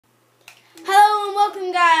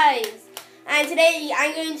welcome guys, and today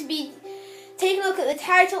I'm going to be taking a look at the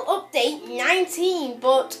title update 19,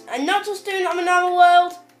 but I'm not just doing it on the normal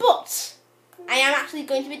world, but I am actually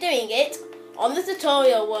going to be doing it on the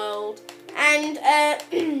tutorial world. And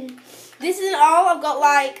this isn't all. I've got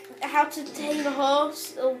like how to tame a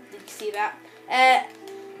horse. Oh, did you see that?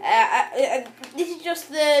 This is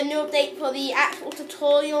just the new update for the actual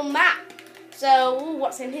tutorial map. So,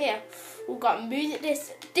 what's in here? We've got music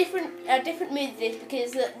disc, different music disc,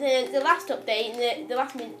 because the last update, the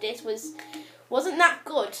last music disc wasn't that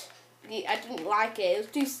good. I didn't like it. It was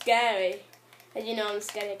too scary. As you know, I'm a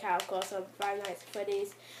scary cat, of course. I'm Five Nights at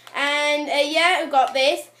Freddy's. And yeah, we've got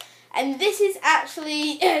this, and this is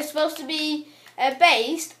actually supposed to be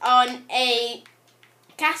based on a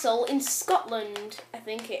castle in Scotland. I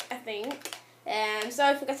think.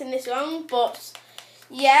 Sorry for getting this wrong, but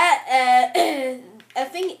yeah, I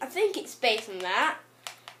think it's based on that,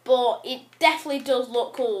 but it definitely does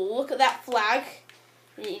look cool. Look at that flag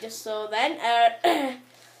that you just saw then.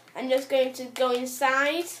 I'm just going to go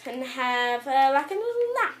inside and have like a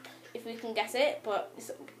little nap, if we can get it, but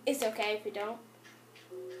it's okay if we don't.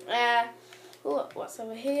 Ooh, what's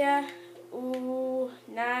over here? Ooh,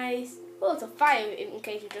 nice. Oh, it's a fire, in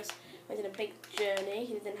case you just went on a big journey.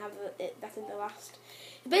 You didn't have that in the last.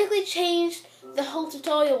 It basically changed the whole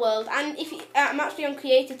tutorial world, and if you, I'm actually on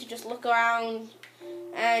creative to just look around,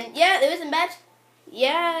 and yeah, there is a bed.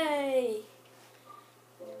 Yay!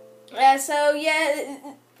 So yeah,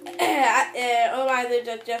 otherwise I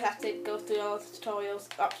just have to go through all the tutorials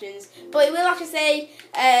options. But it will actually say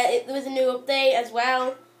there was a new update as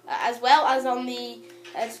well as on the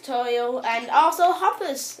tutorial, and also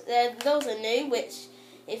hoppers. Those are new, which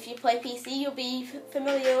if you play PC you'll be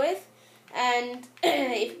familiar with. And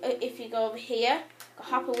if you go over here, a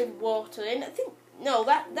hopper with water in. I think no,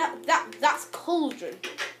 that's cauldron.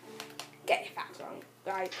 Get your facts wrong,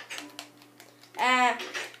 right? And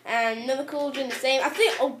another cauldron, the same. I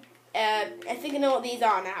think I know what these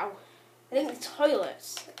are now. I think the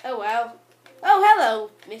toilets. Oh well. Oh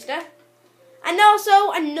hello, mister. And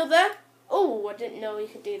also another. Oh, I didn't know you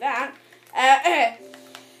could do that.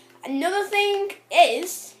 Another thing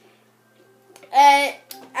is,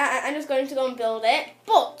 I'm just going to go and build it.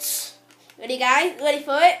 But ready, guys? Ready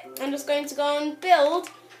for it? I'm just going to go and build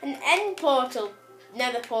an end portal,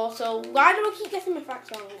 nether portal. Why do I keep getting my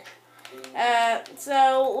facts wrong?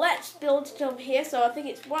 So let's build it over here. So I think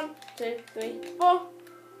it's 1, 2, 3, 4.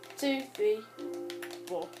 2, 3,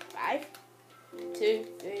 4, 5. 2,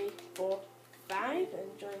 3, 4, 5.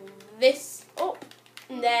 And join this up,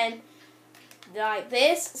 and then like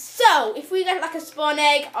this. So if we get like a spawn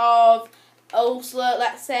egg of Osler,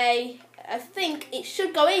 let's say, I think it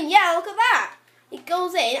should go in. Yeah, look at that. It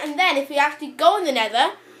goes in, and then if we actually go in the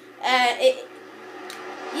nether,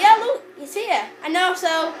 yeah, look, it's here. And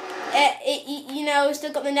also, it's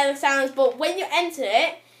still got the nether sounds, but when you enter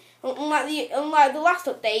it, unlike the last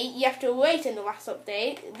update, you have to wait in the last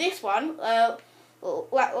update. This one,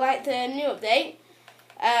 like the new update,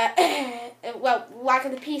 well, like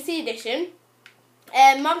the PC edition,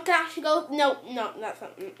 Mom can actually go. No, that's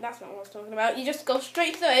not what I was talking about. You just go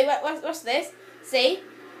straight through it. What's this? See?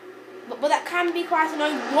 But that can be quite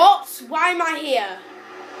annoying. What? Why am I here?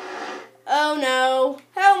 Oh no!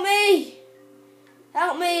 Help me!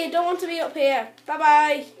 Help me! I don't want to be up here. Bye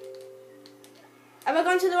bye. Have I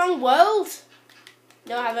gone to the wrong world?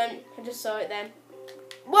 No, I haven't. I just saw it then.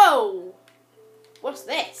 Whoa! What's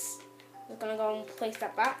this? I'm gonna go and place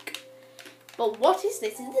that back. But what is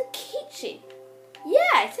this? Is it the kitchen?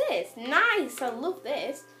 Yeah, it is. Nice. I love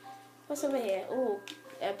this. What's over here? Oh,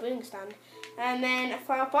 a brewing stand. And then a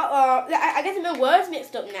flower pot. Oh, I get my words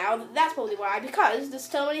mixed up now. That's probably why. Because there's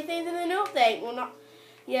so many things in the new update. Well, not...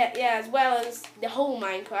 Yeah, as well as the whole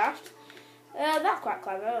Minecraft. That's quite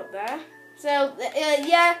clever up there. So,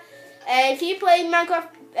 yeah. If you play Minecraft...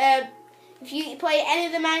 if you play any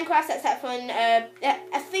of the Minecrafts except for...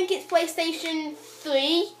 I think it's PlayStation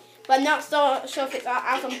 3... But I'm not sure if it's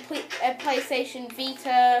out on PlayStation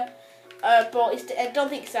Vita, but I don't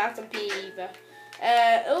think it's out on PE either.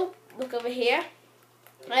 Oh, look over here.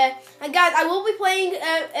 And guys, I will be playing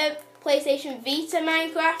PlayStation Vita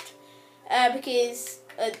Minecraft because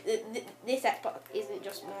this Xbox isn't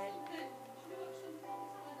just mine.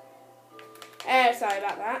 Sorry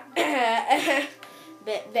about that.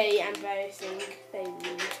 But very embarrassing, very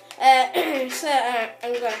rude. So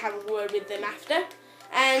I'm going to have a word with them after.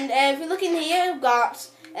 And if we look in here, we've got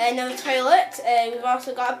another toilet. We've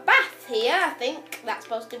also got a bath here, I think that's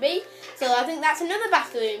supposed to be. So I think that's another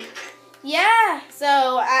bathroom. Yeah,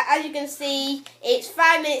 so as you can see, it's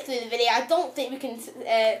 5 minutes through the video. I don't think we can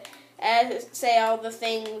say all the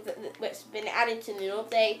things that's been added to the new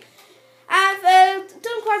update. I've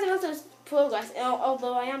done quite a lot of progress,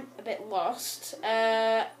 although I am a bit lost.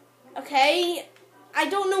 Okay, I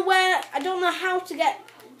don't know how to get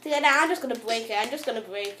that. I'm just gonna break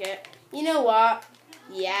it. You know what?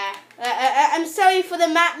 Yeah. I'm sorry for the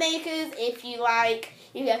map makers if you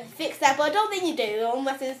can fix that, but I don't think you do,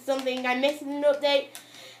 unless it's something I missed in an update.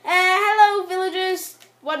 Hello, villagers.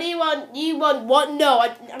 What do you want? You want what? No,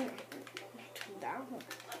 I'm down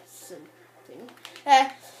something.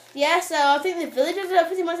 Yeah, so I think the villagers are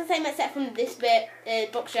pretty much the same except from this bit,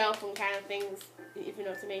 bookshelf and kind of things, if you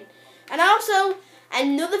know what I mean. And also,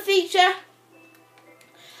 another feature,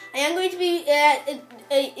 I am going to be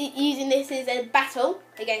using this as a battle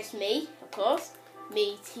against me, of course.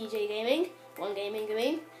 Me, TJ Gaming, One Gaming, I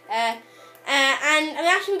mean. And I'm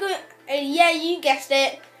actually going, yeah, you guessed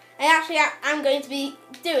it, I'm going to be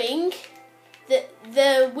doing the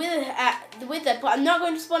wither, but I'm not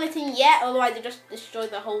going to spawn it in yet, otherwise they just destroy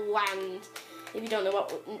the whole land. If you don't know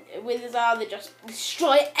what withers are, they just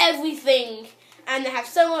destroy everything, and they have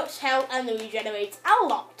so much health and they regenerate a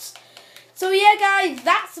lot. So yeah, guys,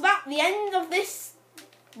 that's about the end of this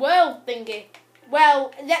world thingy.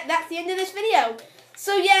 Well, that's the end of this video.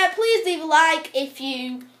 So yeah, please leave a like if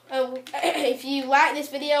you like this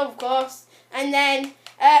video, of course, and then.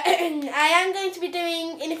 I am going to be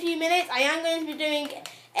doing, in a few minutes, I am going to be doing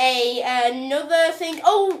another thing.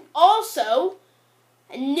 Oh, also,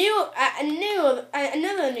 another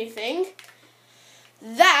new thing.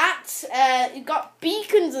 That, you've got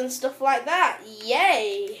beacons and stuff like that.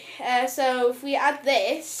 Yay. So, if we add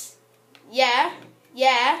this, yeah,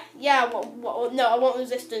 no, I want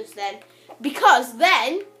resistance then. Because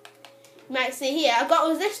then, you might see here, I've got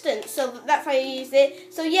resistance, so that's how you use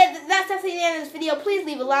it. So yeah, that's definitely the end of this video. Please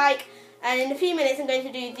leave a like, and in a few minutes I'm going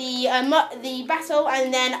to do the battle,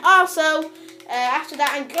 and then also after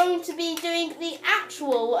that I'm going to be doing the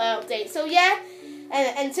actual update. So yeah,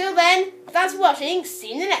 and until then, thanks for watching. See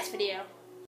you in the next video.